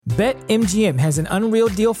BetMGM has an unreal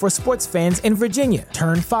deal for sports fans in Virginia.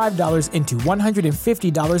 Turn $5 into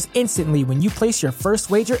 $150 instantly when you place your first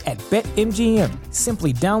wager at BetMGM.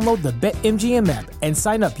 Simply download the BetMGM app and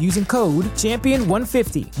sign up using code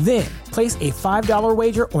Champion150. Then, place a $5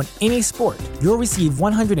 wager on any sport. You'll receive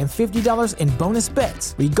 $150 in bonus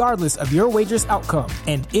bets, regardless of your wager's outcome.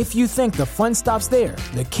 And if you think the fun stops there,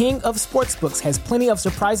 the King of Sportsbooks has plenty of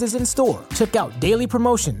surprises in store. Check out daily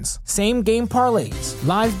promotions, same-game parlays,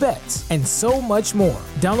 live bets, and so much more.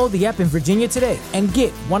 Download the app in Virginia today and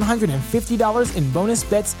get $150 in bonus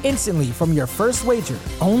bets instantly from your first wager.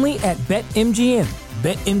 Only at BetMGM.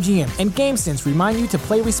 BetMGM and GameSense remind you to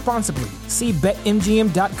play responsibly. See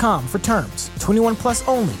BetMGM.com for terms. 21 plus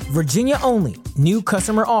only. Virginia only. New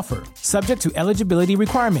customer offer. Subject to eligibility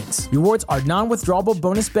requirements. Rewards are non-withdrawable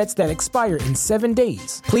bonus bets that expire in 7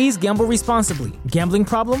 days. Please gamble responsibly. Gambling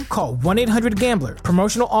problem? Call 1-800-GAMBLER.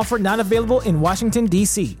 Promotional offer not available in Washington,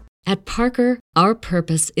 D.C. At Parker, our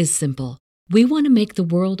purpose is simple. We want to make the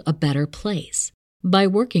world a better place by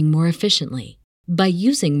working more efficiently, by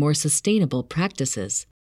using more sustainable practices,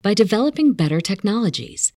 by developing better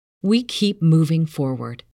technologies. We keep moving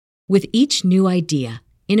forward. With each new idea,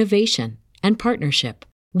 innovation, and partnership,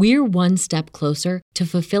 we're one step closer to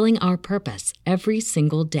fulfilling our purpose every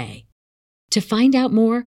single day. To find out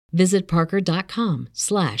more, visit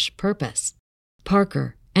parker.com/purpose.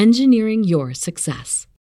 Parker, engineering your success.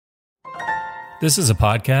 This is a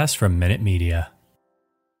podcast from Minute Media.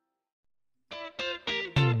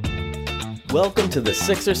 Welcome to the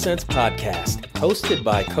Sixer Sense podcast, hosted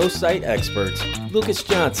by co-site experts Lucas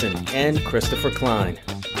Johnson and Christopher Klein.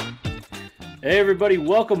 Hey everybody,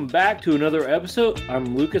 welcome back to another episode.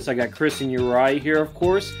 I'm Lucas. I got Chris and Uri here, of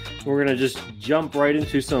course. We're going to just jump right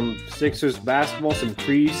into some Sixers basketball, some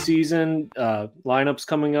preseason lineups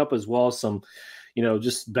coming up, as well as some,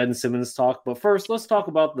 just Ben Simmons talk. But first, let's talk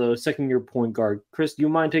about the second-year point guard. Chris, do you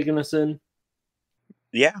mind taking us in?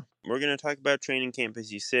 Yeah, we're going to talk about training camp,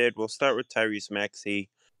 as you said. We'll start with Tyrese Maxey.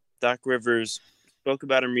 Doc Rivers spoke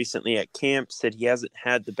about him recently at camp, said he hasn't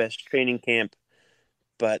had the best training camp,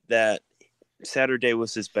 but that Saturday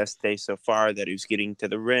was his best day so far, that he was getting to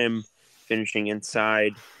the rim, finishing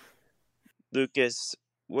inside. Lucas,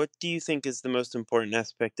 what do you think is the most important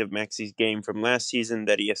aspect of Maxey's game from last season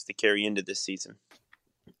that he has to carry into this season?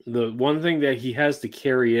 The one thing that he has to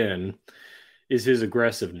carry in is his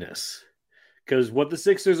aggressiveness. Because what the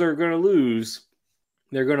Sixers are going to lose,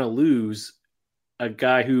 they're going to lose a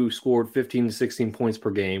guy who scored 15 to 16 points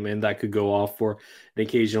per game, and that could go off for an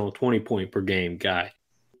occasional 20-point per game guy.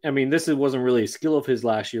 I mean, this wasn't really a skill of his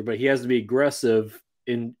last year, but he has to be aggressive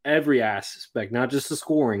in every aspect, not just the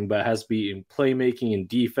scoring, but has to be in playmaking and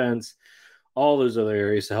defense, all those other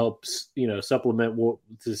areas to help, supplement what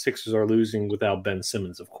the Sixers are losing without Ben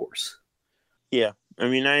Simmons, of course. Yeah, I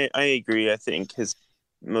mean, I agree. I think his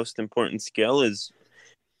most important skill is,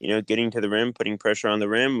 getting to the rim, putting pressure on the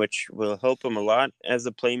rim, which will help him a lot as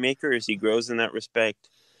a playmaker as he grows in that respect.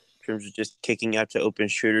 In terms of just kicking out to open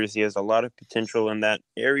shooters, he has a lot of potential in that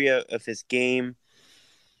area of his game.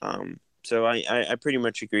 So I pretty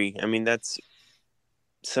much agree. I mean, that's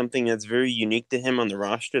something that's very unique to him on the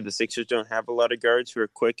roster. The Sixers don't have a lot of guards who are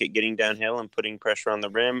quick at getting downhill and putting pressure on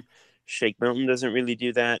the rim. Shake Milton doesn't really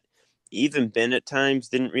do that. Even Ben at times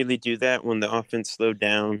didn't really do that when the offense slowed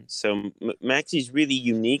down. So Maxey's really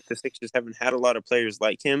unique. The Sixers haven't had a lot of players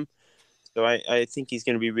like him. So I think he's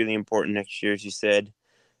going to be really important next year, as you said.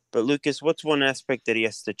 But Lucas, what's one aspect that he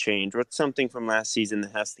has to change? What's something from last season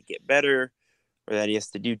that has to get better or that he has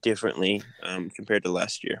to do differently compared to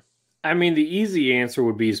last year? I mean, the easy answer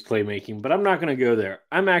would be his playmaking, but I'm not going to go there.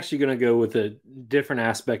 I'm actually going to go with a different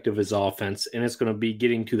aspect of his offense, and it's going to be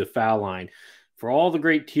getting to the foul line. For all the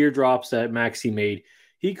great teardrops that Maxey made,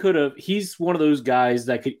 he's one of those guys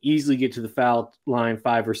that could easily get to the foul line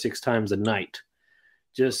 5 or 6 times a night.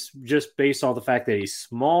 Just based on the fact that he's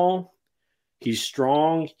small, he's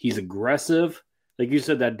strong, he's aggressive. Like you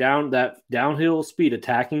said, that downhill speed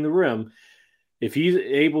attacking the rim. If he's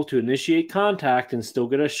able to initiate contact and still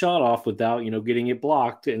get a shot off without, getting it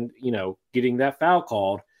blocked and, getting that foul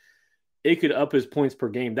called, it could up his points per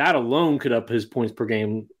game. That alone could up his points per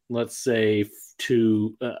game, let's say,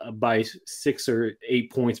 to by 6 or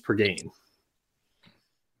 8 points per game.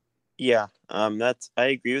 Yeah, I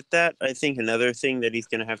agree with that. I think another thing that he's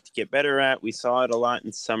going to have to get better at, we saw it a lot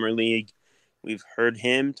in Summer League. We've heard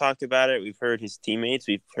him talk about it. We've heard his teammates.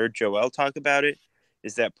 We've heard Joel talk about it,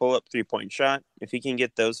 is that pull-up three-point shot. If he can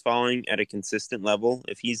get those falling at a consistent level,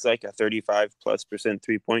 if he's like a 35+%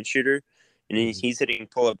 three-point shooter, and he's hitting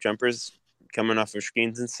pull-up jumpers coming off of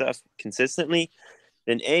screens and stuff consistently,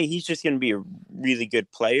 then he's just going to be a really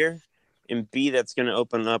good player. Embiid, that's going to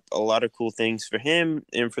open up a lot of cool things for him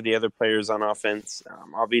and for the other players on offense.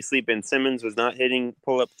 Obviously, Ben Simmons was not hitting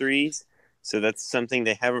pull-up threes, so that's something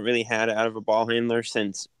they haven't really had out of a ball handler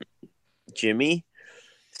since Jimmy.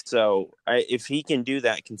 So if he can do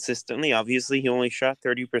that consistently, obviously he only shot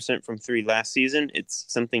 30% from three last season. It's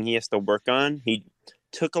something he has to work on. He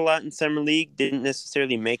took a lot in summer league, didn't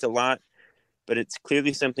necessarily make a lot, but it's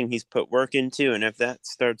clearly something he's put work into. And if that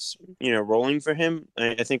starts, rolling for him,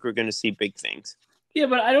 I think we're going to see big things. Yeah,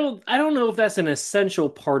 but I don't know if that's an essential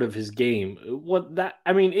part of his game.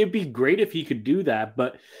 It'd be great if he could do that,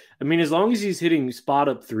 but I mean, as long as he's hitting spot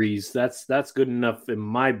up threes, that's good enough in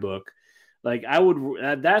my book. Like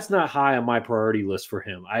that's not high on my priority list for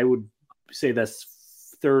him. I would say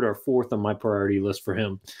that's third or fourth on my priority list for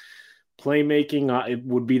him. Playmaking, it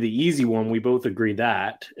would be the easy one. We both agree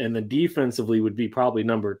that. And then defensively would be probably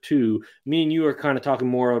number two. Me and you are kind of talking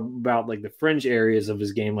more about like the fringe areas of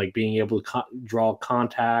his game, like being able to draw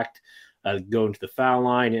contact, go into the foul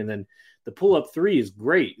line. And then the pull-up three is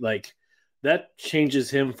great. Like that changes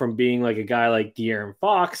him from being like a guy like De'Aaron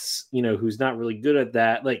Fox, who's not really good at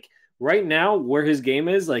that. Like right now where his game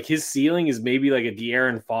is, like his ceiling is maybe like a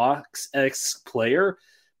De'Aaron Fox X player.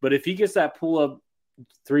 But if he gets that pull-up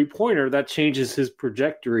three-pointer, that changes his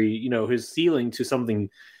trajectory, his ceiling to something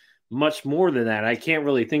much more than that. I can't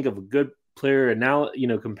really think of a good player now,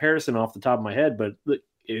 comparison off the top of my head, but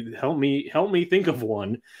help me think of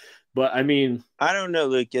one. But I mean, I don't know,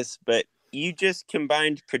 Lucas, but you just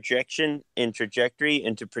combined projection and trajectory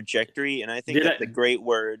into trajectory, and I think that's a great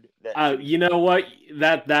word. You know what?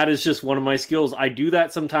 That is just one of my skills. I do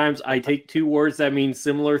that sometimes. I take two words that mean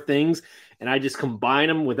similar things, and I just combine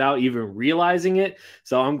them without even realizing it.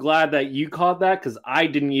 So I'm glad that you caught that because I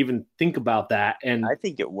didn't even think about that. And I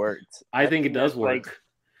think it worked. I think it does work. Like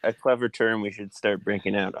a clever term we should start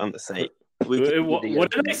breaking out on the site. What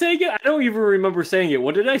did I say again? I don't even remember saying it.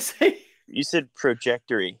 What did I say? You said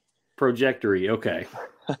trajectory. Trajectory. Okay.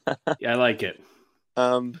 Yeah, I like it.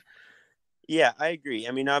 Yeah, I agree.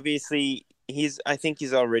 I mean, obviously I think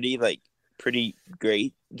he's already like pretty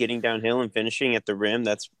great getting downhill and finishing at the rim.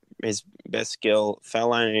 That's his best skill. Foul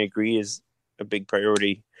line, I agree, is a big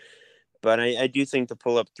priority. But I do think the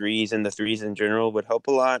pull-up threes and the threes in general would help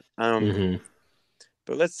a lot. But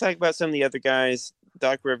let's talk about some of the other guys.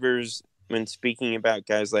 Doc Rivers, when speaking about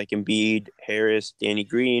guys like Embiid, Harris, Danny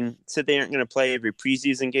Green, said they aren't going to play every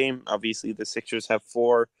preseason game. Obviously, the Sixers have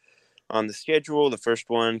 4 on the schedule. The first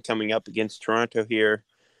one coming up against Toronto here.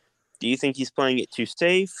 Do you think he's playing it too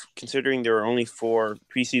safe, considering there are only 4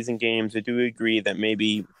 preseason games? Or do we agree that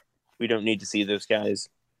maybe we don't need to see those guys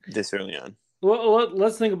this early on? Well,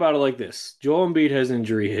 let's think about it like this. Joel Embiid has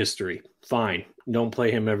injury history. Fine. Don't play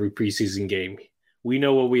him every preseason game. We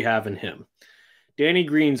know what we have in him. Danny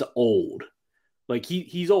Green's old. Like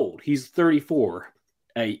he's old. He's 34.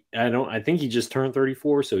 I think he just turned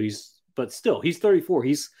 34, but still, he's 34.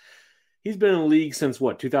 He's been in the league since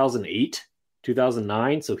 2008,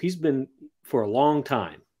 2009, so he's been for a long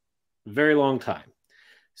time. A very long time.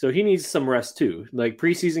 So he needs some rest too. Like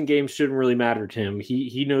preseason games shouldn't really matter to him.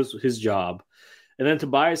 He knows his job. And then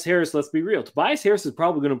Tobias Harris, let's be real. Tobias Harris is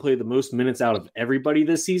probably going to play the most minutes out of everybody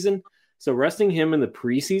this season. So resting him in the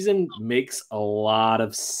preseason makes a lot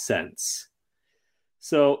of sense.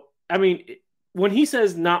 So, I mean, when he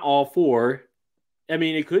says not all 4, I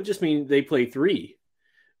mean, it could just mean they play 3.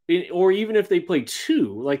 Or even if they play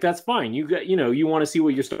 2, like that's fine. You want to see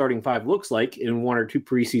what your starting 5 looks like in 1 or 2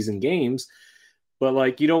 preseason games. But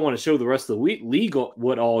like you don't want to show the rest of the league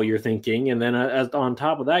what all you're thinking. And then on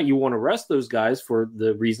top of that, you want to rest those guys for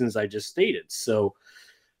the reasons I just stated. So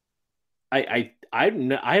I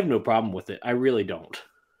have no problem with it. I really don't.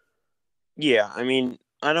 Yeah, I mean,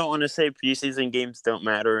 I don't want to say preseason games don't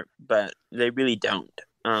matter, but they really don't.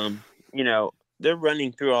 They're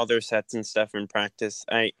running through all their sets and stuff in practice.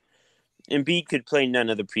 Embiid could play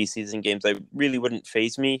none of the preseason games. I really wouldn't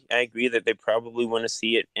faze me. I agree that they probably want to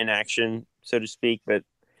see it in action, so to speak, but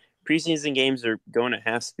preseason games are going at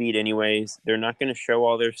half speed anyways. They're not going to show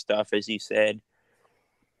all their stuff, as you said.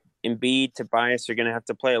 Embiid, Tobias are going to have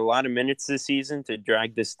to play a lot of minutes this season to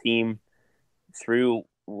drag this team through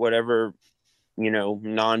whatever,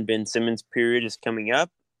 non-Ben Simmons period is coming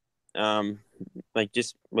up.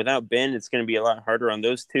 Just without Ben, it's going to be a lot harder on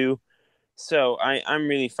those two. So I'm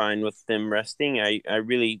really fine with them resting. I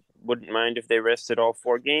really wouldn't mind if they rested all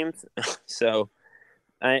 4 games. So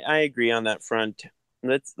I agree on that front.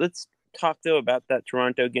 Let's talk, though, about that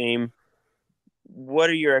Toronto game. What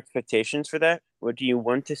are your expectations for that? What do you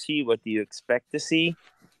want to see? What do you expect to see?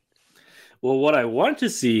 Well, what I want to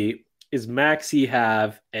see is Maxey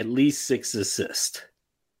have at least 6 assists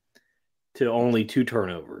to only 2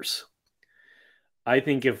 turnovers. I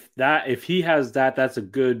think if he has that, that's a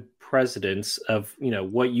good precedence of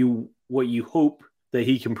what you hope that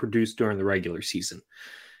he can produce during the regular season.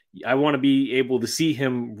 I want to be able to see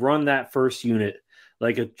him run that first unit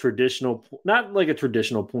like a traditional, not like a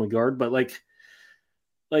traditional point guard, but like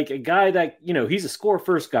a guy that, he's a score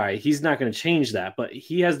first guy. He's not going to change that, but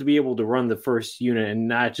he has to be able to run the first unit and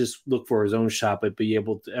not just look for his own shot, but be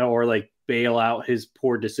able to, or like bail out his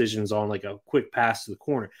poor decisions on like a quick pass to the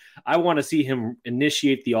corner. I want to see him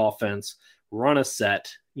initiate the offense, run a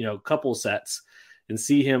set, couple sets, and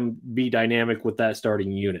see him be dynamic with that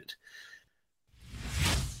starting unit.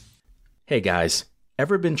 Hey guys,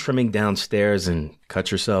 ever been trimming downstairs and cut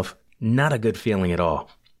yourself? Not a good feeling at all.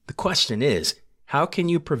 The question is, how can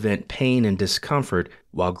you prevent pain and discomfort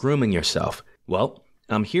while grooming yourself? Well,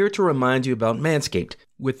 I'm here to remind you about Manscaped.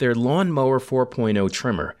 With their Lawnmower 4.0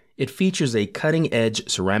 trimmer, it features a cutting-edge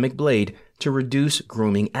ceramic blade to reduce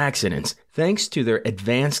grooming accidents, thanks to their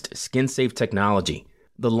advanced skin-safe technology.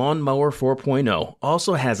 The Lawnmower 4.0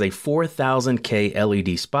 also has a 4000K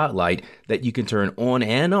LED spotlight that you can turn on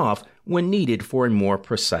and off when needed for a more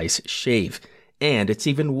precise shave. And it's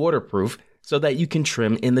even waterproof so that you can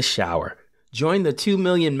trim in the shower. Join the 2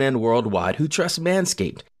 million men worldwide who trust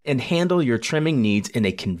Manscaped and handle your trimming needs in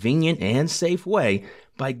a convenient and safe way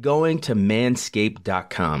by going to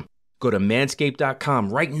manscaped.com. Go to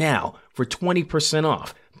manscaped.com right now for 20%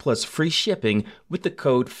 off plus free shipping with the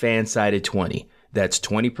code FANSIDED20. That's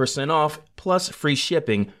 20% off plus free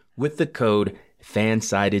shipping with the code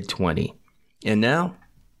FANSIDED20. And now,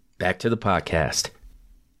 back to the podcast.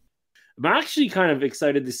 I'm actually kind of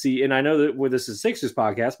excited to see, and I know that this is Sixers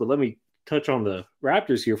podcast, but let me touch on the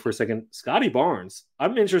Raptors here for a second. Scotty Barnes,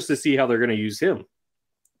 I'm interested to see how they're going to use him.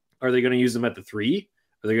 Are they going to use him at the 3?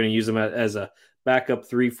 Are they going to use him as a backup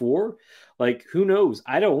 3-4? Like, who knows?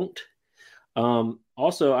 I don't.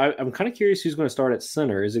 Also, I'm kind of curious who's going to start at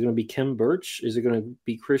center. Is it going to be Kim Birch? Is it going to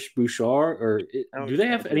be Chris Bouchard? Or do they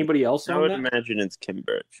have anybody else on that? I would imagine it's Kim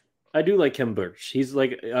Birch. I do like Kim Birch. He's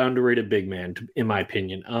like an underrated big man, in my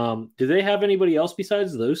opinion. Do they have anybody else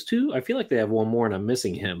besides those two? I feel like they have one more, and I'm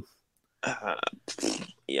missing him.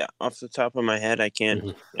 Yeah, off the top of my head, I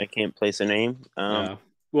can't place a name. Yeah.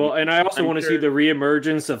 Well, and I also want to see the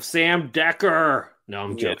reemergence of Sam Decker. No,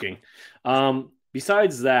 I'm joking.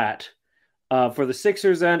 Besides that, for the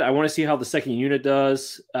Sixers end, I want to see how the second unit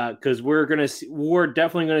does, because we're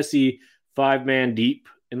definitely going to see 5-man deep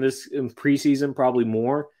in preseason, probably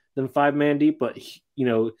more than 5-man deep. But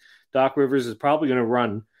Doc Rivers is probably going to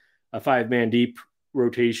run a 5-man deep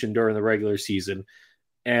rotation during the regular season,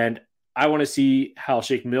 and I want to see how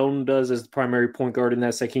Shake Milton does as the primary point guard in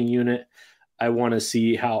that second unit. I want to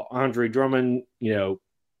see how Andre Drummond,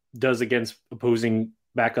 does against opposing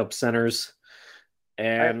backup centers.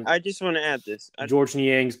 And I just want to add this. George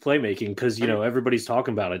Niang's playmaking, because, everybody's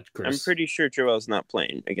talking about it, Chris. I'm pretty sure Joel's not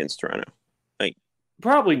playing against Toronto.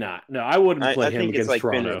 Probably not. No, I wouldn't play him against Toronto.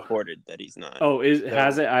 I think it's been reported that he's not. Oh,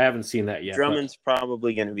 has it? I haven't seen that yet. Drummond's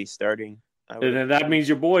probably going to be starting. And then that means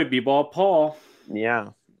your boy, B-Ball Paul. Yeah.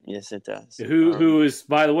 Yes, it does. Who is,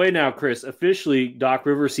 by the way, now, Chris, officially Doc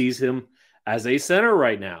Rivers sees him as a center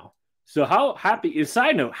right now. So how happy,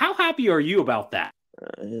 side note, how happy are you about that?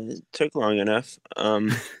 It took long enough. I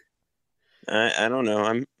don't know.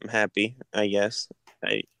 I'm happy, I guess.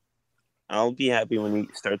 I'll be happy when he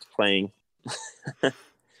starts playing.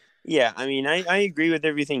 Yeah, I mean, I agree with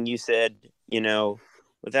everything you said.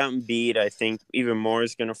 Without Embiid, I think even more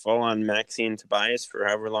is going to fall on Maxey and Tobias for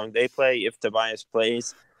however long they play, if Tobias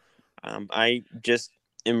plays. I just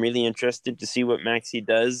am really interested to see what Maxey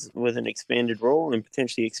does with an expanded role and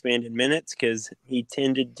potentially expanded minutes, because he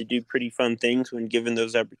tended to do pretty fun things when given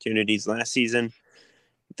those opportunities last season,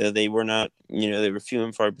 though they were not, they were few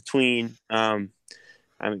and far between. I'm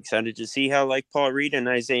excited to see how Paul Reed and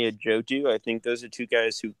Isaiah Joe do. I think those are two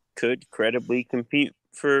guys who could credibly compete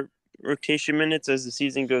for rotation minutes as the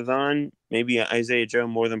season goes on. Maybe Isaiah Joe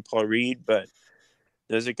more than Paul Reed, but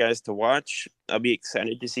those are guys to watch. I'll be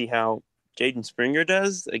excited to see how Jaden Springer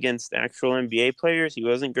does against actual NBA players. He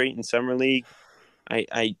wasn't great in Summer League.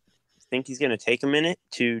 I think he's going to take a minute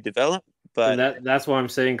to develop. But that's why I'm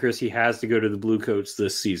saying, Chris, he has to go to the Blue Coats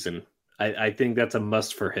this season. I think that's a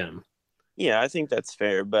must for him. Yeah, I think that's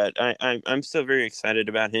fair. But I'm still very excited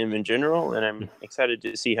about him in general, and I'm excited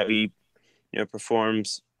to see how he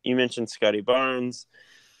performs. You mentioned Scotty Barnes.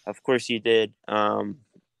 Of course you did.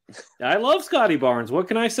 I love Scotty Barnes. What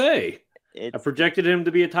can I say? I projected him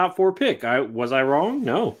to be a top 4 pick. Was I wrong?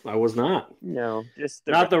 No, I was not. No, just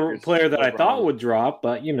not the player that I thought would drop,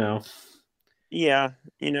 but Yeah,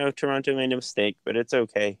 Toronto made a mistake, but it's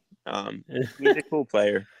okay. He's a cool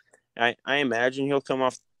player. I imagine he'll come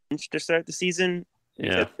off the bench to start the season.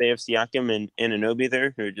 Because they have Siakam and Anunoby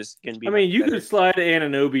there, who are just going to be. I mean, you could slide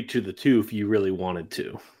Anunoby to the 2 if you really wanted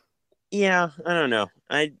to. Yeah, I don't know.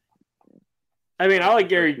 I like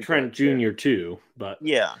Gary Trent Jr. too, but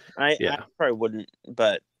I probably wouldn't.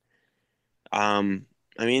 But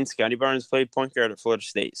Scotty Barnes played point guard at Florida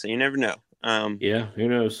State, so you never know. Who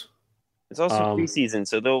knows? It's also preseason,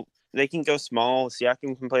 so they can go small.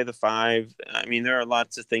 Siakam can play the 5. I mean, there are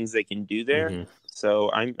lots of things they can do there. Mm-hmm.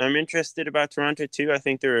 So I'm interested about Toronto too. I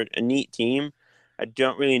think they're a neat team. I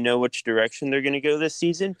don't really know which direction they're going to go this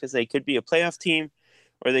season because they could be a playoff team,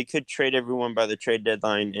 or they could trade everyone by the trade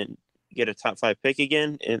deadline and get a top 5 pick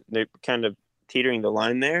again. And they're kind of teetering the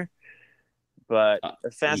line there, but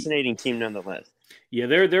a fascinating team nonetheless. Yeah,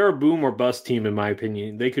 they're a boom or bust team in my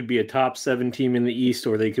opinion. They could be a top 7 team in the East,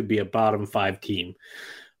 or they could be a bottom 5 team.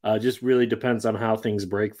 Just really depends on how things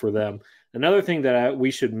break for them. Another thing that we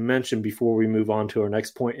should mention before we move on to our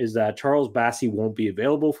next point is that Charles Bassey won't be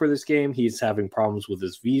available for this game. He's having problems with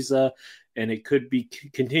his visa, and it could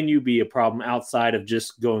continue to be a problem outside of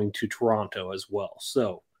just going to Toronto as well.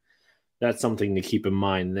 So that's something to keep in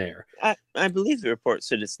mind there. I believe the report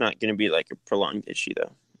said it's not going to be like a prolonged issue,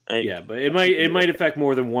 though. But it might affect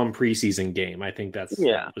more than one preseason game. I think that's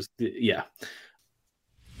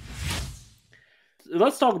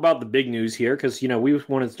Let's talk about the big news here because, we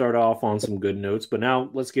want to start off on some good notes, but now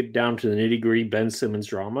let's get down to the nitty-gritty Ben Simmons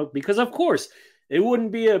drama because, of course, it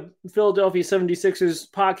wouldn't be a Philadelphia 76ers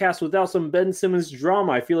podcast without some Ben Simmons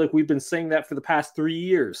drama. I feel like we've been saying that for the past 3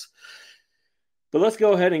 years. But let's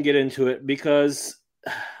go ahead and get into it because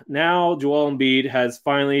now Joel Embiid has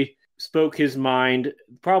finally spoke his mind,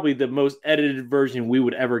 probably the most edited version we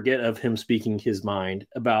would ever get of him speaking his mind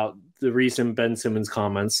about the recent Ben Simmons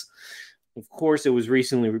comments. Of course, it was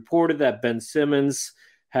recently reported that Ben Simmons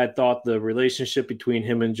had thought the relationship between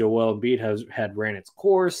him and Joel Embiid had ran its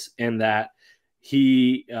course, and that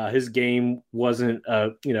his game wasn't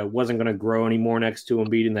going to grow anymore next to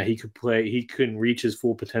Embiid, and that he couldn't reach his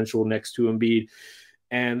full potential next to Embiid.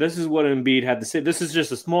 And this is what Embiid had to say. This is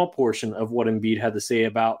just a small portion of what Embiid had to say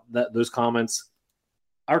about those comments.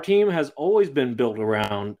 Our team has always been built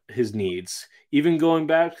around his needs, even going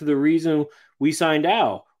back to the reason we signed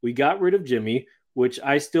Al. We got rid of Jimmy, which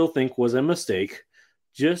I still think was a mistake,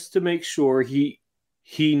 just to make sure he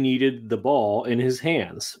needed the ball in his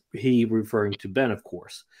hands. He referring to Ben, of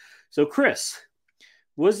course. So, Chris,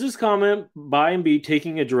 was this comment by Embiid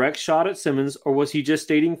taking a direct shot at Simmons, or was he just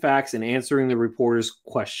stating facts and answering the reporter's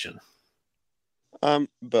question?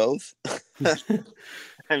 Both.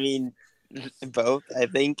 I mean, both. I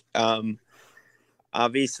think,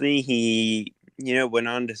 obviously he, went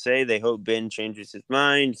on to say they hope Ben changes his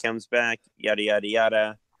mind, comes back, yada, yada,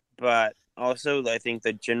 yada. But also, I think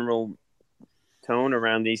the general tone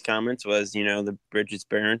around these comments was, the bridge is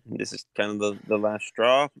burned. This is kind of the last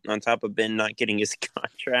straw, on top of Ben not getting his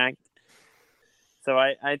contract. So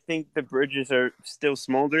I think the bridges are still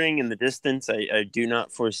smoldering in the distance. I do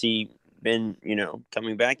not foresee Ben,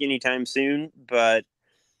 coming back anytime soon. But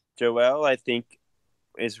Joel, I think,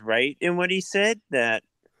 is right in what he said, that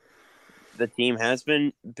the team has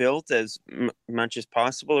been built as much as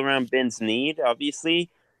possible around Ben's need. Obviously,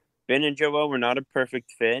 Ben and Joel were not a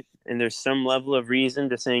perfect fit, and there's some level of reason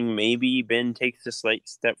to saying maybe Ben takes a slight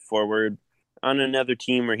step forward on another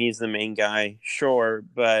team where he's the main guy. Sure,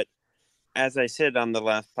 but as I said on the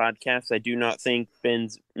last podcast, I do not think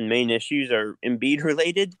Ben's main issues are Embiid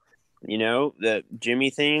related. The Jimmy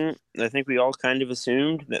thing, I think we all kind of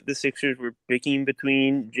assumed that the Sixers were picking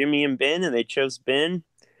between Jimmy and Ben, and they chose Ben,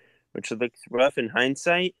 which looks rough in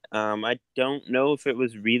hindsight. I don't know if it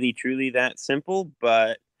was really, truly that simple,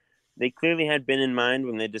 but they clearly had Ben in mind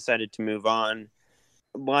when they decided to move on.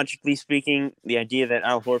 Logically speaking, the idea that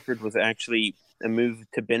Al Horford was actually a move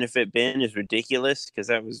to benefit Ben is ridiculous because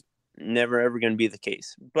that was never, ever going to be the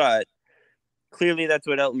case. But clearly that's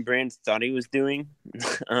what Elton Brand thought he was doing.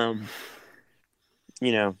 Love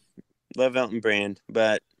Elton Brand.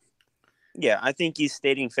 But, yeah, I think he's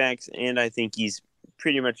stating facts, and I think he's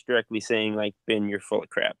pretty much directly saying, like, Ben, you're full of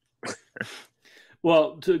crap.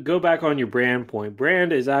 Well, to go back on your Brand point,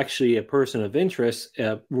 Brand is actually a person of interest,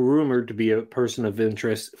 rumored to be a person of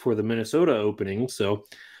interest for the Minnesota opening. So,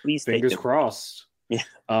 please, fingers crossed. Yeah.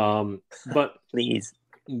 But please,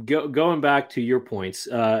 going back to your points,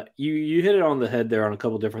 you hit it on the head there on a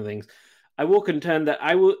couple different things. I will contend that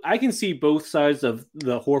I can see both sides of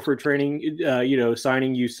the Horford training.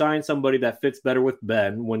 Signing, you sign somebody that fits better with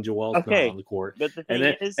Ben when Joel's not on the court, but the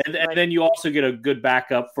thing and then you also get a good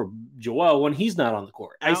backup for Joel when he's not on the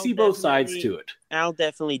court. I see both sides to it. Al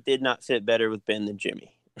definitely did not fit better with Ben than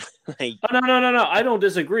Jimmy. Like, oh, no. I don't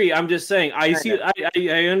disagree. I'm just saying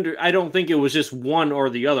I don't think it was just one or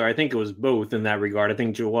the other. I think it was both in that regard. I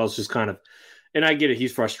think Joel's just kind of, and I get it.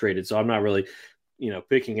 He's frustrated, so I'm not really,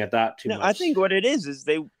 picking at that too much. I think what it is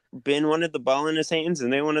Ben wanted the ball in his hands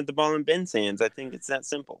and they wanted the ball in Ben's hands. I think it's that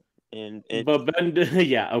simple. And but Ben,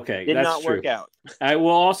 yeah, okay, did that's not true. work out. I will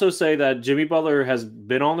also say that Jimmy Butler has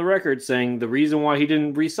been on the record saying the reason why he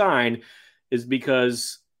didn't resign is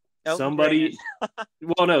because somebody,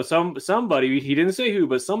 somebody, he didn't say who,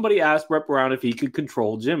 but somebody asked Rep Brown if he could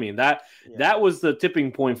control Jimmy, and that was the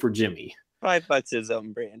tipping point for Jimmy. $5 his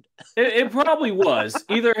own brand. It probably was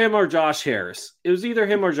either him or Josh Harris. It was either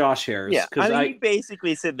him or Josh Harris. Yeah, he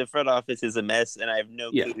basically said the front office is a mess, and I have no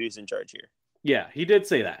clue who's in charge here. Yeah, he did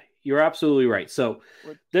say that. You're absolutely right. So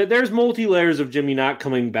there's multi-layers of Jimmy not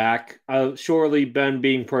coming back. Surely Ben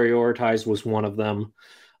being prioritized was one of them.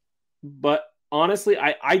 But honestly,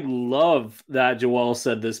 I love that Joel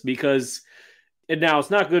said this because now it's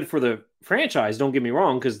not good for the franchise, don't get me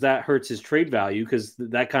wrong, because that hurts his trade value because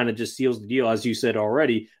that kind of just seals the deal, as you said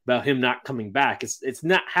already, about him not coming back. It's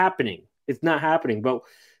not happening. It's not happening. But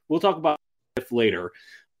we'll talk about it later.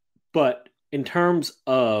 But in terms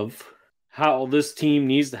of how this team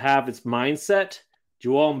needs to have its mindset,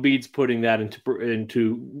 Joel Embiid's putting that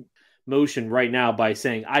into motion right now by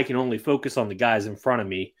saying, I can only focus on the guys in front of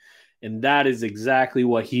me. And that is exactly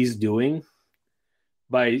what he's doing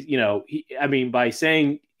by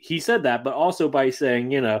saying he said that, but also by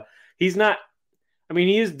saying, he's not,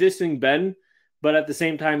 he is dissing Ben, but at the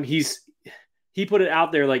same time, he put it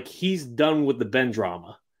out there like he's done with the Ben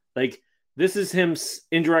drama. Like, this is him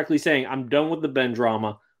indirectly saying, I'm done with the Ben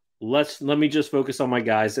drama. Let me just focus on my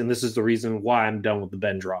guys, and this is the reason why I'm done with the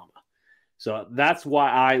Ben drama. So that's why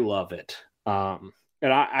I love it. And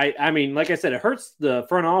like I said, it hurts the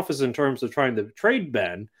front office in terms of trying to trade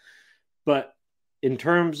Ben, but in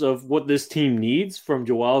terms of what this team needs from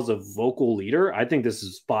Joel as a vocal leader, I think this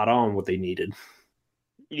is spot on what they needed.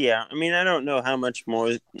 Yeah, I don't know how much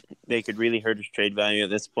more they could really hurt his trade value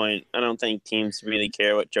at this point. I don't think teams really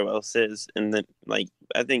care what Joel says, and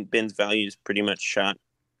I think Ben's value is pretty much shot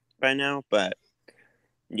by now. But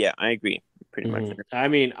yeah, I agree pretty much.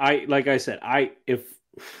 Like I said, if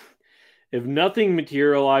nothing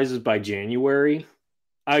materializes by January,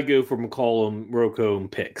 I go for McCollum, Rocco,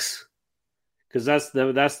 and picks. Because that's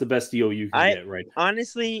the best deal you can get, right?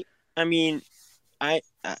 Honestly, I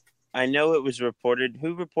know it was reported.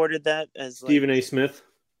 Who reported that? As Stephen A. Smith.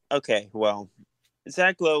 Okay, well,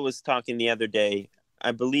 Zach Lowe was talking the other day,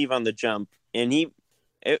 I believe on The Jump, and it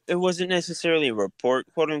wasn't necessarily a report,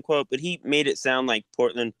 quote unquote, but he made it sound like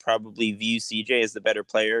Portland probably views CJ as the better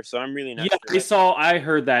player. So I'm really not sure. I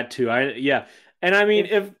heard that too. And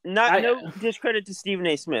no discredit to Stephen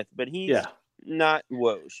A. Smith, but he's not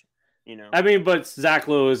Woj. But Zach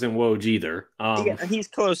Lowe isn't Woj either. He's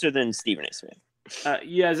closer than Stephen A. Smith.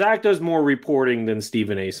 Zach does more reporting than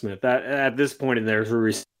Stephen A. Smith at this point in their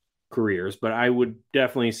careers. But I would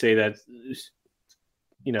definitely say that,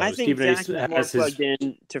 I think Stephen Zach is more plugged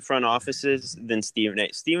in to front offices than Stephen A.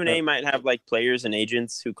 Stephen A. might have players and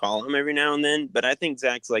agents who call him every now and then, but I think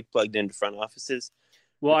Zach's plugged into front offices.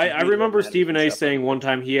 Well, I remember Stephen A. saying one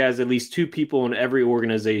time he has at least 2 people in every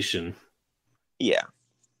organization. Yeah.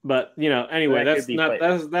 But anyway, that's not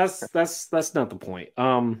the point.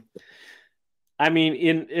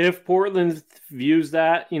 If Portland views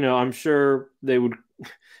that, I'm sure they would.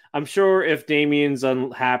 I'm sure if Damian's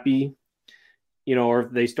unhappy, or if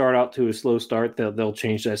they start out to a slow start, they'll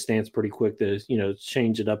change that stance pretty quick to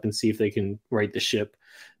change it up and see if they can right the ship.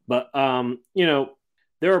 But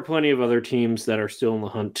there are plenty of other teams that are still in the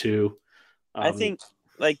hunt too. I think.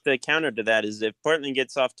 The counter to that is if Portland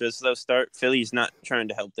gets off to a slow start, Philly's not trying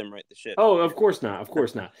to help them right the ship. Oh, of course not.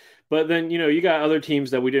 But then, you got other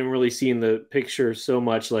teams that we didn't really see in the picture so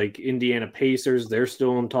much, like Indiana Pacers. They're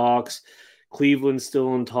still in talks. Cleveland's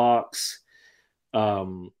still in talks.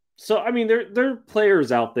 So, there are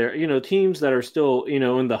players out there, teams that are still,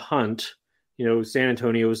 in the hunt. San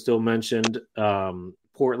Antonio was still mentioned.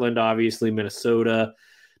 Portland, obviously, Minnesota.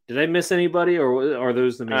 Did I miss anybody, or are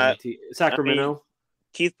those the main teams? Sacramento?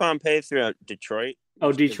 Keith Pompey throughout Detroit.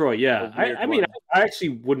 Oh, Detroit, yeah. I actually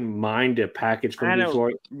wouldn't mind a package from Detroit. I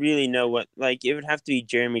don't really know what, it would have to be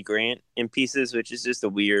Jeremy Grant in pieces, which is just a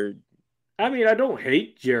weird. I don't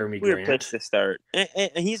hate Jeremy Grant. Weird place to start.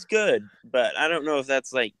 And he's good, but I don't know if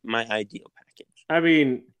that's my ideal package.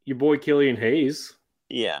 Your boy Killian Hayes.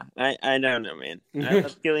 Yeah, I don't know, man. I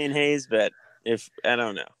love Killian Hayes, but I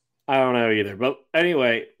don't know. I don't know either. But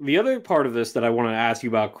anyway, the other part of this that I want to ask you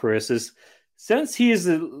about, Chris, is since he is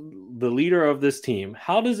the leader of this team,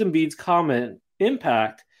 how does Embiid's comment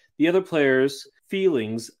impact the other players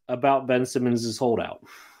feelings about Ben Simmons' holdout?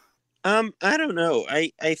 I don't know.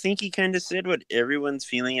 I think he kind of said what everyone's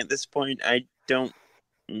feeling at this point. I don't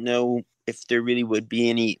know if there really would be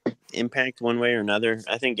any impact one way or another.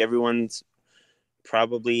 I think everyone's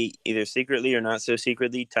probably either secretly or not so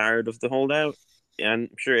secretly tired of the holdout. I'm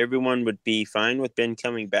sure everyone would be fine with Ben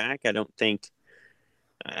coming back. I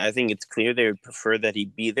think it's clear they would prefer that he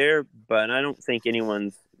be there, but I don't think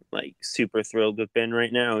anyone's like super thrilled with Ben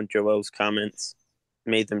right now. And Joel's comments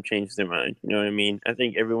made them change their mind. You know what I mean? I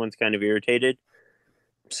think everyone's kind of irritated.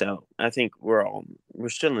 So I think we're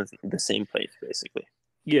still in the same place, basically.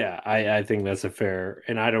 Yeah, I think that's a fair,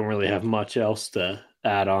 and I don't really have much else to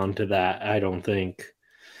add on to that. I don't think.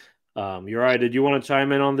 Uriah, did you want to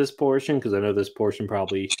chime in on this portion? Because I know this portion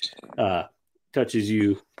probably touches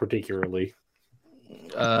you particularly.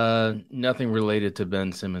 Nothing related to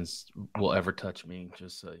Ben Simmons will ever touch me,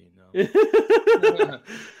 just so you know.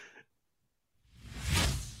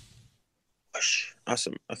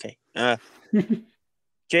 Awesome. Okay. JJ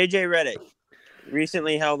Redick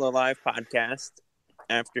recently held a live podcast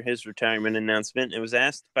after his retirement announcement. It was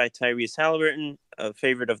asked by Tyrese Halliburton, a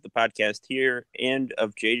favorite of the podcast here and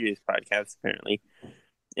of JJ's podcast, apparently,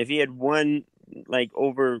 if he had one like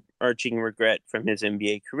overarching regret from his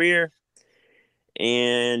NBA career.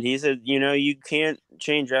 And he said, you can't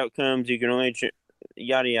change outcomes. You can only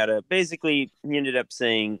yada, yada. Basically, he ended up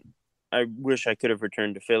saying, I wish I could have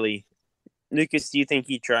returned to Philly. Lucas, do you think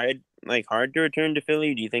he tried hard to return to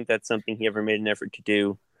Philly? Do you think that's something he ever made an effort to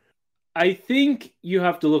do? I think you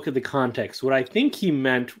have to look at the context. What I think he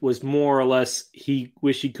meant was more or less he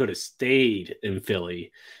wished he could have stayed in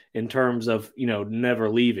Philly in terms of, never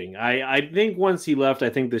leaving. I think once he left, I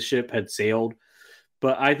think the ship had sailed.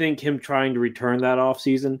 But I think him trying to return that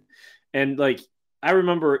offseason, and I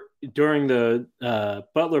remember during the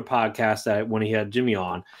Butler podcast when he had Jimmy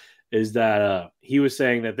on, is that he was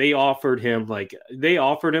saying that they offered him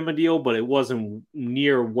a deal, but it wasn't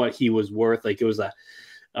near what he was worth. It was a,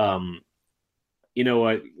 you know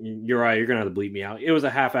what, Uriah, you're gonna have to bleep me out. It was a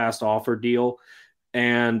half-assed offer deal,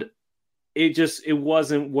 and it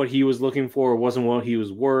wasn't what he was looking for. It wasn't what he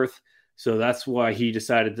was worth. So that's why he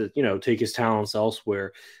decided to, take his talents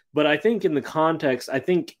elsewhere. But I think in the context,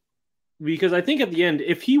 because I think at the end,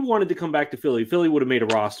 if he wanted to come back to Philly, Philly would have made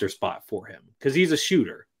a roster spot for him because he's a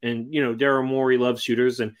shooter. And, Daryl Morey loves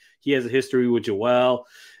shooters, and he has a history with Joel.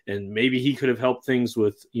 And maybe he could have helped things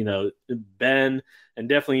with, Ben. And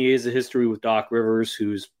definitely he has a history with Doc Rivers,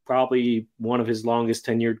 who's probably one of his longest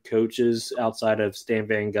tenured coaches outside of Stan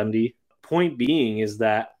Van Gundy. Point being is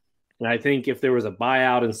that, and I think if there was a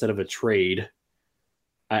buyout instead of a trade,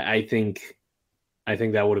 I think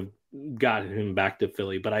that would have gotten him back to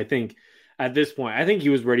Philly. But I think at this point, I think he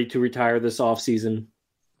was ready to retire this offseason.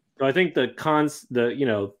 So I think the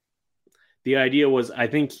idea was, I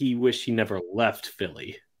think he wished he never left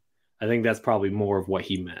Philly. I think that's probably more of what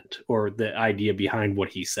he meant, or the idea behind what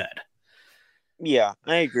he said. Yeah,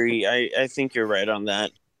 I agree. I think you're right on that.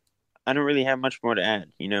 I don't really have much more to add,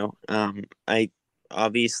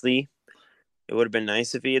 Obviously, it would have been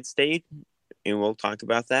nice if he had stayed, and we'll talk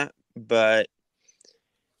about that. But,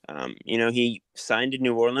 he signed in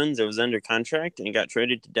New Orleans. It was under contract, and got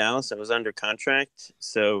traded to Dallas. It was under contract.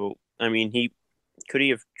 So, could he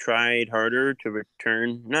have tried harder to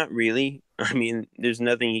return? Not really. There's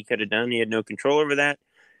nothing he could have done. He had no control over that.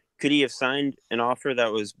 Could he have signed an offer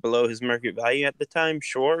that was below his market value at the time?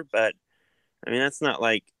 Sure, but, that's not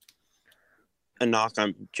like a knock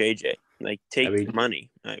on JJ. Take the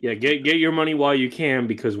money. Get your money while you can,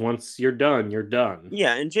 because once you're done, you're done.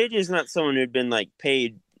 Yeah, and JJ's not someone who'd been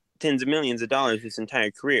paid tens of millions of dollars his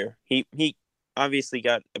entire career. He obviously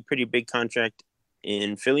got a pretty big contract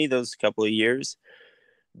in Philly those couple of years,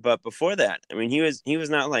 but before that, he was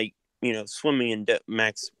not swimming in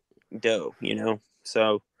max dough,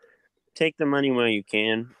 So take the money while you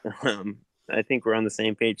can. I think we're on the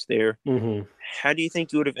same page there. Mm-hmm. How do you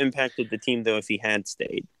think it would have impacted the team though if he had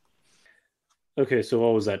stayed? Okay, so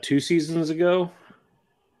what was that, 2 seasons ago?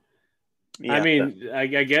 Yeah, I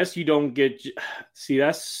guess you don't get... See,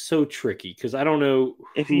 that's so tricky, because I don't know...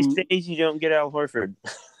 If he stays, you don't get Al Horford.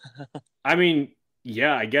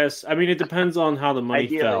 Yeah, I guess. It depends on how the money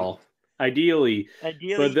fell. Ideally,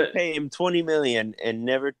 you pay him $20 million and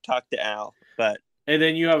never talk to Al. And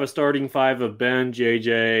then you have a starting 5 of Ben,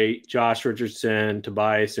 JJ, Josh Richardson,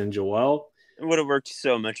 Tobias, and Joel. It would have worked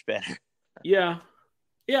so much better. Yeah.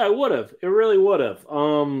 Yeah, it would have. It really would have.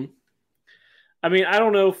 I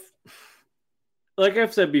don't know if, like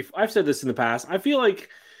I've said before, I've said this in the past, I feel like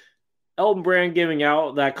Elton Brand giving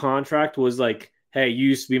out that contract was like, hey, you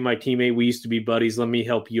used to be my teammate, we used to be buddies, let me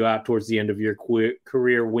help you out towards the end of your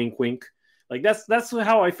career, wink, wink. Like that's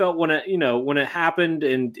how I felt when it happened,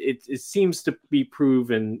 and it seems to be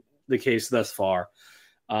proven the case thus far.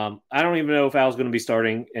 I don't even know if Al's going to be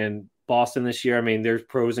starting in Boston this year. I mean, there's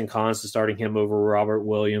pros and cons to starting him over Robert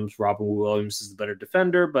Williams. Robert Williams is the better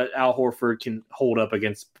defender, but Al Horford can hold up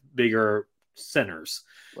against bigger centers.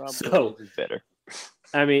 Williams is better.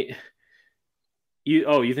 I mean,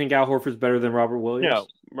 you think Al Horford's better than Robert Williams? No,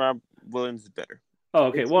 Rob Williams is better. Oh,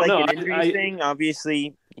 okay. It's well, like no, an injury thing.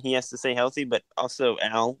 Obviously, he has to stay healthy, but also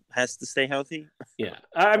Al has to stay healthy. Yeah,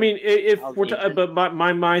 I mean, but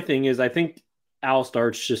my thing is, I think Al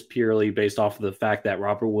starts just purely based off of the fact that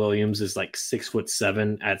Robert Williams is like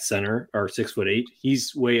 6'7" at center, or 6'8".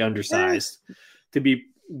 He's way undersized to be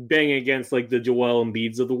banging against like the Joel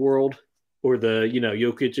Embiids of the world, or the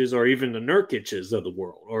Jokic's, or even the Nurkic's of the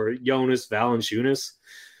world, or Jonas Valanciunas.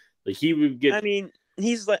 Like he would get. I mean,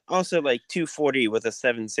 he's also 240 with a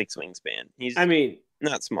 7'6" wingspan. He's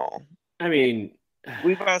not small. I mean,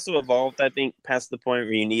 we've also evolved, I think, past the point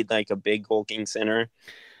where you need like a big hulking center.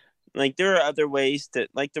 Like there are other ways to,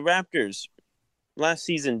 like the Raptors last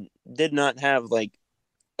season did not have like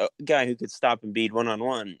a guy who could stop Embiid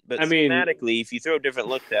one-on-one. But schematically, if you throw different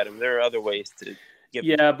looks at him, there are other ways to get.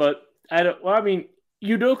 Yeah, but I don't. Well, I mean,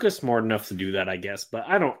 Udoka's smart enough to do that, I guess. But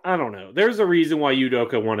I don't know. There's a reason why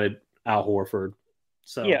Udoka wanted Al Horford.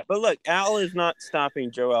 So yeah, but look, Al is not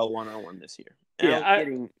stopping Joel one-on-one this year.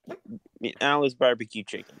 Al is barbecue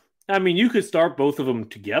chicken. I mean, you could start both of them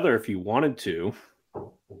together if you wanted to.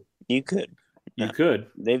 You could. You could.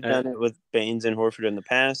 They've done it with Baines and Horford in the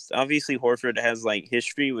past. Obviously, Horford has like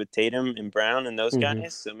history with Tatum and Brown and those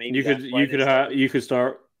guys. So maybe you could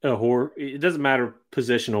start it doesn't matter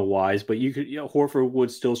positional wise, but Horford would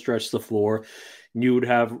still stretch the floor. You would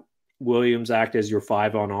have Williams act as your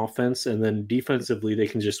 5 on offense, and then defensively they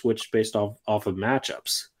can just switch based off of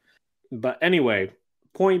matchups. But anyway,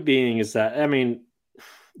 point being is that, I mean,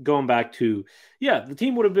 going back to, the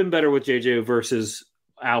team would have been better with JJ versus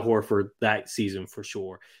Al Horford that season for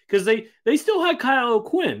sure. Because they still had Kyle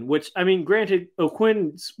O'Quinn, which, I mean, granted,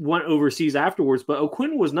 O'Quinn went overseas afterwards, but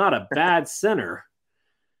O'Quinn was not a bad center.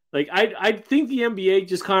 Like, I think the NBA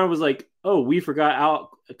just kind of was like, oh, we forgot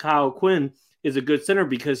Kyle O'Quinn is a good center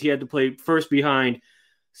because he had to play first behind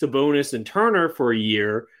Sabonis and Turner for a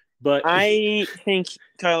year. But I think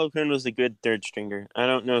Kyle O'Quinn was a good third stringer. I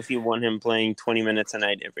don't know if you want him playing 20 minutes a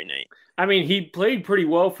night every night. I mean, he played pretty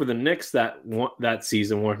well for the Knicks that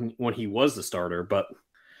season when he was the starter. But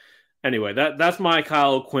anyway, that's my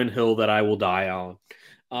Kyle O'Quinn hill that I will die on.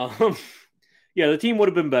 The team would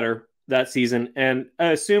have been better that season. And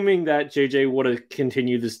assuming that JJ would have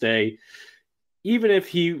continued to stay, even if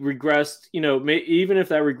he regressed, even if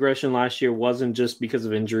that regression last year wasn't just because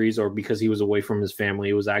of injuries or because he was away from his family,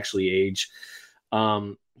 it was actually age.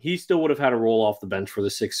 He still would have had a role off the bench for the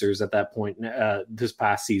Sixers at that point this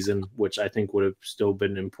past season, which I think would have still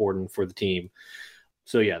been important for the team.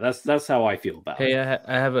 So yeah, that's how I feel about it. Hey,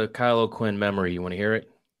 I have a Kyle O'Quinn memory. You want to hear it?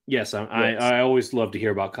 Yes, I always love to hear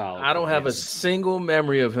about Kyle O'Quinn. I don't have a single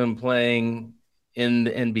memory of him playing in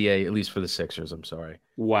the NBA, at least for the Sixers. I'm sorry.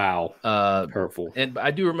 Wow. Hurtful. And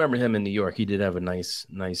I do remember him in New York. He did have a nice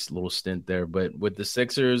little stint there. But with the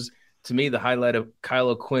Sixers, to me, the highlight of Kyle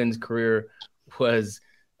O'Quinn's career was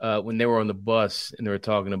when they were on the bus and they were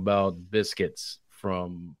talking about biscuits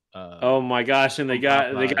from. Oh my gosh! And they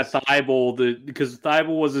got Thibault because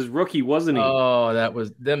Thibault was his rookie, wasn't he? Oh, that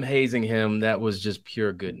was them hazing him. That was just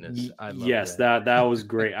pure goodness. Yes, that was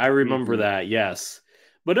great. I remember that. Yes.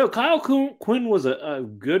 But no, Kyle Quinn was a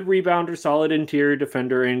good rebounder, solid interior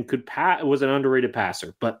defender, and was an underrated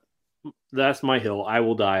passer. But that's my hill. I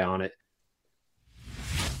will die on it.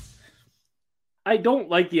 I don't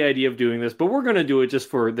like the idea of doing this, but we're going to do it just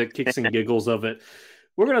for the kicks and giggles of it.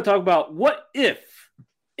 We're going to talk about what if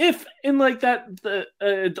in like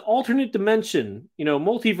the alternate dimension,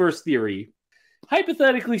 multiverse theory,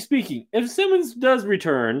 hypothetically speaking, if Simmons does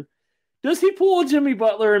return, does he pull a Jimmy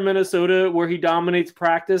Butler in Minnesota where he dominates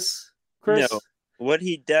practice, Chris? No. What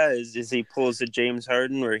he does is he pulls a James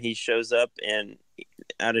Harden where he shows up and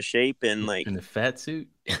out of shape and like in the fat suit.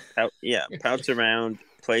 Pouts around,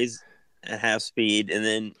 plays at half speed, and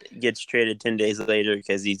then gets traded 10 days later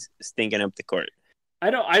because he's stinking up the court. I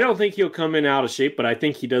don't think he'll come in out of shape, but I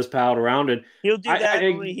think he does pout around, and he'll do that.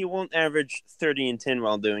 Only he won't average 30 and 10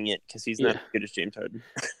 while doing it because he's not as good as James Harden.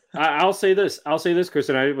 I'll say this, Chris,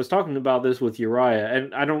 and I was talking about this with Uriah,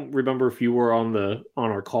 and I don't remember if you were on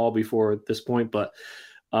our call before at this point, but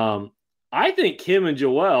I think him and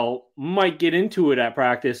Joel might get into it at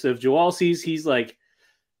practice. If Joel sees he's like,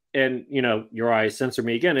 and Uriah, censor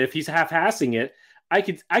me again, if he's half-assing it, I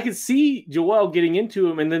could see Joel getting into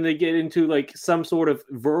him, and then they get into like some sort of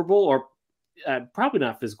verbal or probably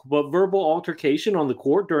not physical, but verbal altercation on the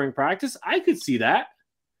court during practice, I could see that.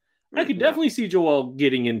 I could definitely see Joel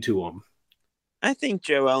getting into him. I think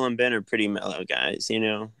Joel and Ben are pretty mellow guys, you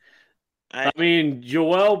know. I mean,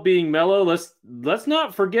 Joel being mellow, let's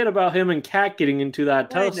not forget about him and Kat getting into that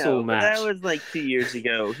tussle match. That was like 2 years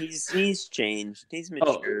ago. He's changed. He's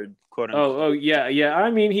matured, quote unquote. Yeah.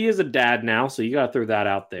 I mean, he is a dad now, so you got to throw that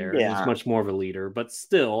out there. Yeah. He's much more of a leader, but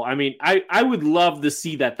still, I mean, I would love to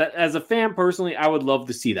see that. As a fan personally, I would love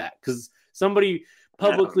to see that because somebody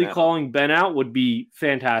publicly calling Ben out would be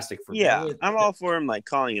fantastic for me. Yeah, I'm all for him like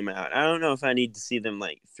calling him out. I don't know if I need to see them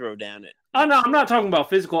like throw down it. Oh no, I'm not talking about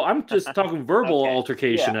physical. I'm just talking verbal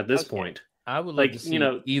altercation at this point. I would like to see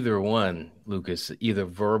either one, Lucas, either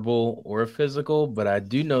verbal or physical. But I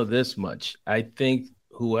do know this much: I think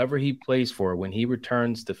whoever he plays for when he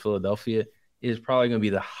returns to Philadelphia is probably going to be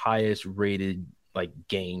the highest rated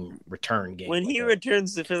return game. When he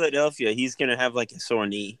returns to Philadelphia, he's going to have like a sore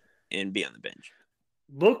knee and be on the bench.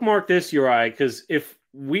 Bookmark this, Uri, because if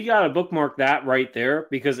we got to bookmark that right there,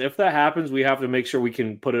 because if that happens, we have to make sure we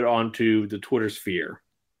can put it onto the Twitter sphere.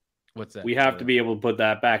 What's that? We have to be able to put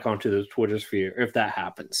that back onto the Twitter sphere if that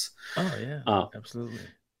happens. Oh, yeah, absolutely.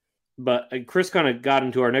 But Chris kind of got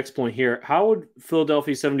into our next point here. How would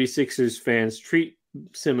Philadelphia 76ers fans treat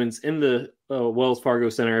Simmons in the Wells Fargo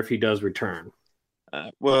Center if he does return?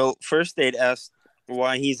 Well, first they'd ask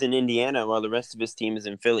why he's in Indiana while the rest of his team is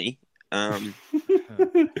in Philly. And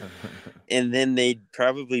then they'd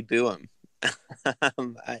probably boo him.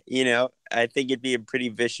 I think it'd be a pretty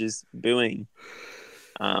vicious booing.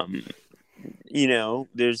 I'm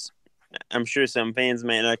sure some fans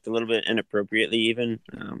might act a little bit inappropriately even,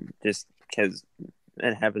 just because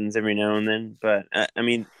that happens every now and then. But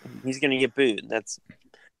he's going to get booed.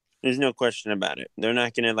 There's no question about it. They're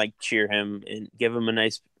not going to cheer him and give him a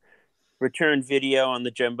nice return video on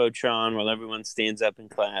the Jumbotron while everyone stands up and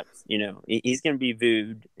claps. He's going to be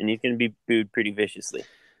booed, and he's going to be booed pretty viciously.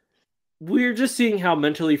 We're just seeing how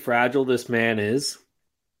mentally fragile this man is.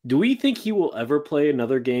 Do we think he will ever play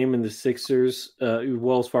another game in the Sixers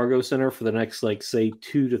Wells Fargo Center for the next, say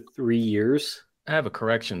 2 to 3 years? I have a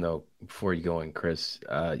correction, though, before you go in, Chris.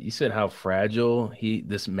 You said how fragile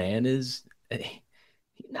this man is.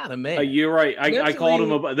 He's not a man. You're right. I called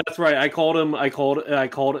him. That's right. I called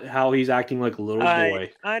how he's acting like a little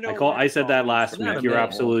boy. I said that last week. You're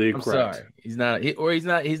absolutely correct. Sorry. He's not.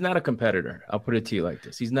 He's not a competitor. I'll put it to you like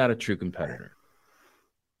this. He's not a true competitor.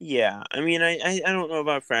 Yeah, I don't know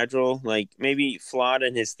about fragile. Maybe flawed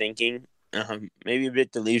in his thinking. Maybe a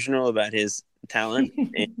bit delusional about his talent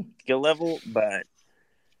and skill level. But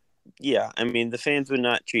yeah, the fans would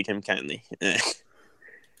not treat him kindly.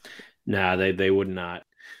 Nah, they would not.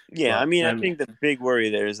 Yeah, I think the big worry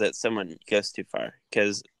there is that someone goes too far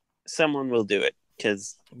because someone will do it.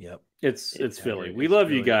 Because it's Philly. We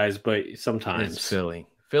love you guys, but sometimes it's Philly.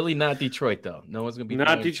 Philly, not Detroit, though. No one's gonna be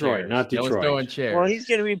not Detroit. Not Detroit. No one's throwing chairs. Well, he's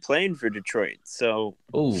gonna be playing for Detroit, so.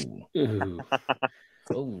 Ooh.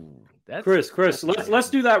 Chris, let's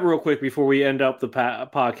do that real quick before we end up the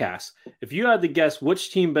podcast. If you had to guess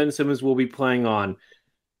which team Ben Simmons will be playing on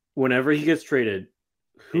whenever he gets traded,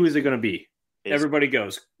 who is it going to be? Everybody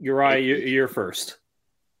goes. Uriah, you're first.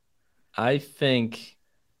 I think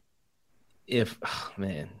if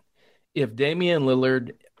Damian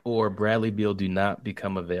Lillard or Bradley Beal do not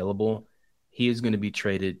become available, he is going to be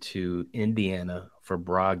traded to Indiana for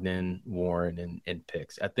Brogdon, Warren, and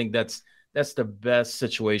picks. I think that's the best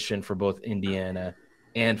situation for both Indiana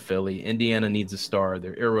and Philly. Indiana needs a star.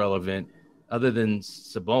 They're irrelevant. Other than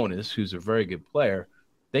Sabonis, who's a very good player,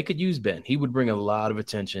 they could use Ben. He would bring a lot of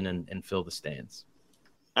attention and fill the stands.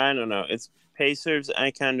 I don't know. It's Pacers.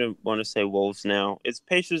 I kind of want to say Wolves now. It's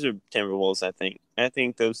Pacers or Timberwolves, I think. I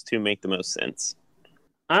think those two make the most sense.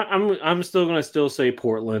 I'm still going to say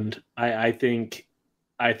Portland. I think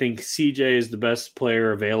CJ is the best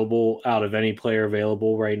player available out of any player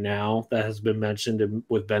available right now that has been mentioned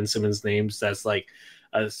with Ben Simmons' names. That's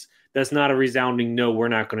that's not a resounding no. We're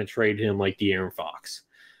not going to trade him like De'Aaron Fox.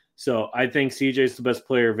 So I think CJ is the best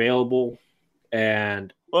player available,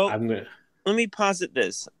 and let me posit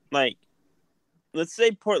this: let's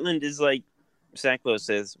say Portland is like Zach Lowe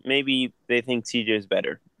says, maybe they think CJ is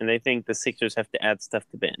better, and they think the Sixers have to add stuff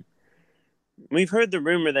to Ben. We've heard the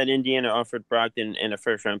rumor that Indiana offered Brogdon and a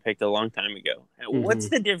first-round pick a long time ago. Mm-hmm. What's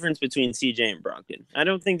the difference between CJ and Brogdon? I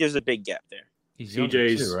don't think there's a big gap there.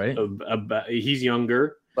 CJ's too, right? He's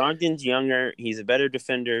younger. Brogdon's younger. He's a better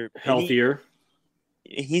defender. Healthier.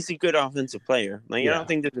 He's a good offensive player. I don't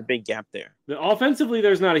think there's a big gap there. Offensively,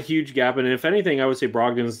 there's not a huge gap. And if anything, I would say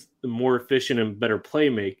Brogdon's the more efficient and better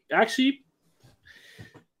playmaker. Actually,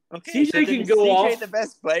 Okay, CJ can go CJ off. the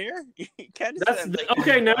best player?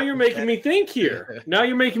 Okay, now you're making me think here. Now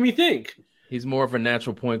you're making me think. He's more of a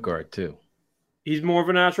natural point guard, too. He's more of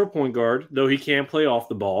a natural point guard, though he can play off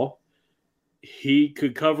the ball. He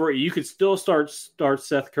could cover. You could still start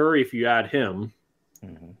Seth Curry if you add him,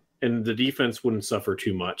 and the defense wouldn't suffer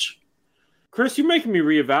too much. Chris, you're making me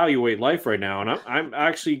reevaluate life right now, and I'm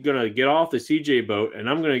actually going to get off the CJ boat, and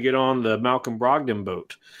I'm going to get on the Malcolm Brogdon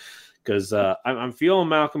boat because I'm feeling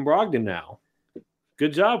Malcolm Brogdon now.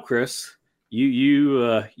 Good job, Chris.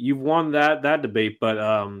 You've won that debate, but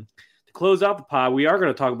to close out the pod, we are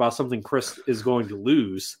going to talk about something Chris is going to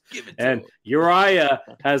lose, and Uriah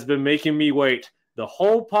has been making me wait the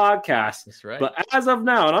whole podcast. That's right. But as of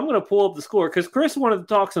now, and I'm going to pull up the score because Chris wanted to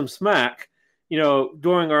talk some smack,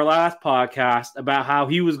 during our last podcast about how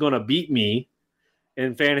he was going to beat me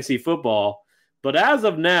in fantasy football. But as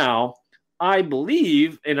of now, I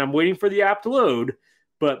believe, and I'm waiting for the app to load,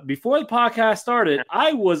 but before the podcast started,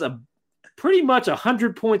 I was pretty much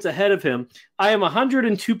 100 points ahead of him. I am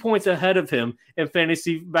 102 points ahead of him in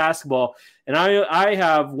fantasy basketball, and I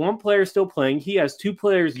have one player still playing. He has two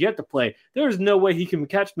players yet to play. There is no way he can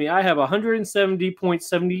catch me. I have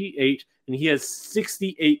 170.78, and he has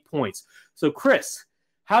 68 points. So, Chris,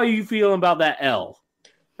 how are you feeling about that L?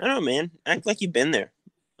 I don't know, man. Act like you've been there.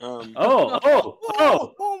 Okay.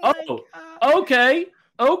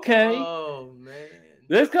 Oh, man.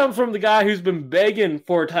 This comes from the guy who's been begging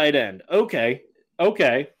for a tight end. Okay. Wow.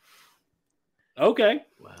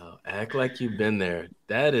 Act like you've been there.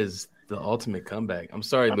 That is the ultimate comeback. I'm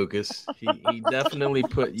sorry, Lucas. He definitely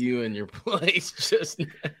put you in your place just now.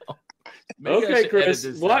 Maybe okay, Chris.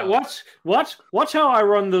 Watch how I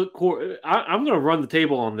run the court. I'm going to run the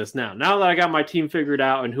table on this now. Now that I got my team figured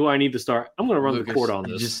out and who I need to start, I'm going to run the court on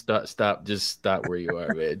this. Just stop. Just stop where you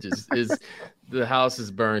are, man. The house is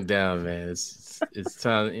burned down, man. It's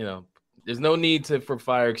time. There's no need for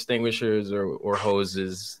fire extinguishers or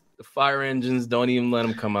hoses. The fire engines, don't even let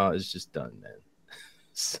them come out. It's just done, man.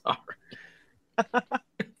 Sorry.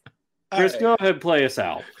 Chris, go ahead and play us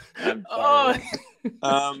out. All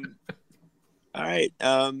right.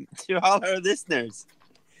 To all our listeners,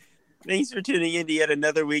 thanks for tuning in to yet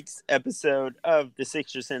another week's episode of the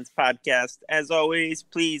Sixer Sense podcast. As always,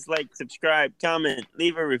 please like, subscribe, comment,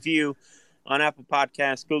 leave a review on Apple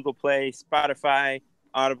Podcasts, Google Play, Spotify,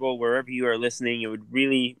 Audible, wherever you are listening. It would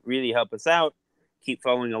really, really help us out. Keep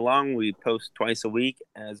following along. We post twice a week,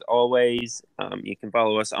 as always. You can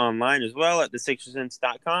follow us online as well at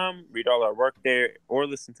thesixersense.com. Read all our work there or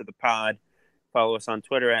listen to the pod. Follow us on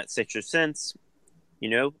Twitter at SixerSense.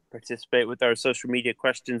 Participate with our social media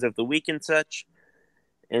questions of the week and such.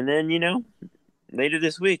 And then, later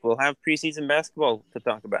this week, we'll have preseason basketball to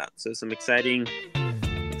talk about. So some exciting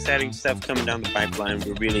stuff coming down the pipeline.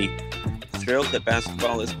 We're really thrilled that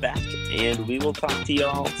basketball is back. And we will talk to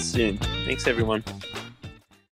y'all soon. Thanks, everyone.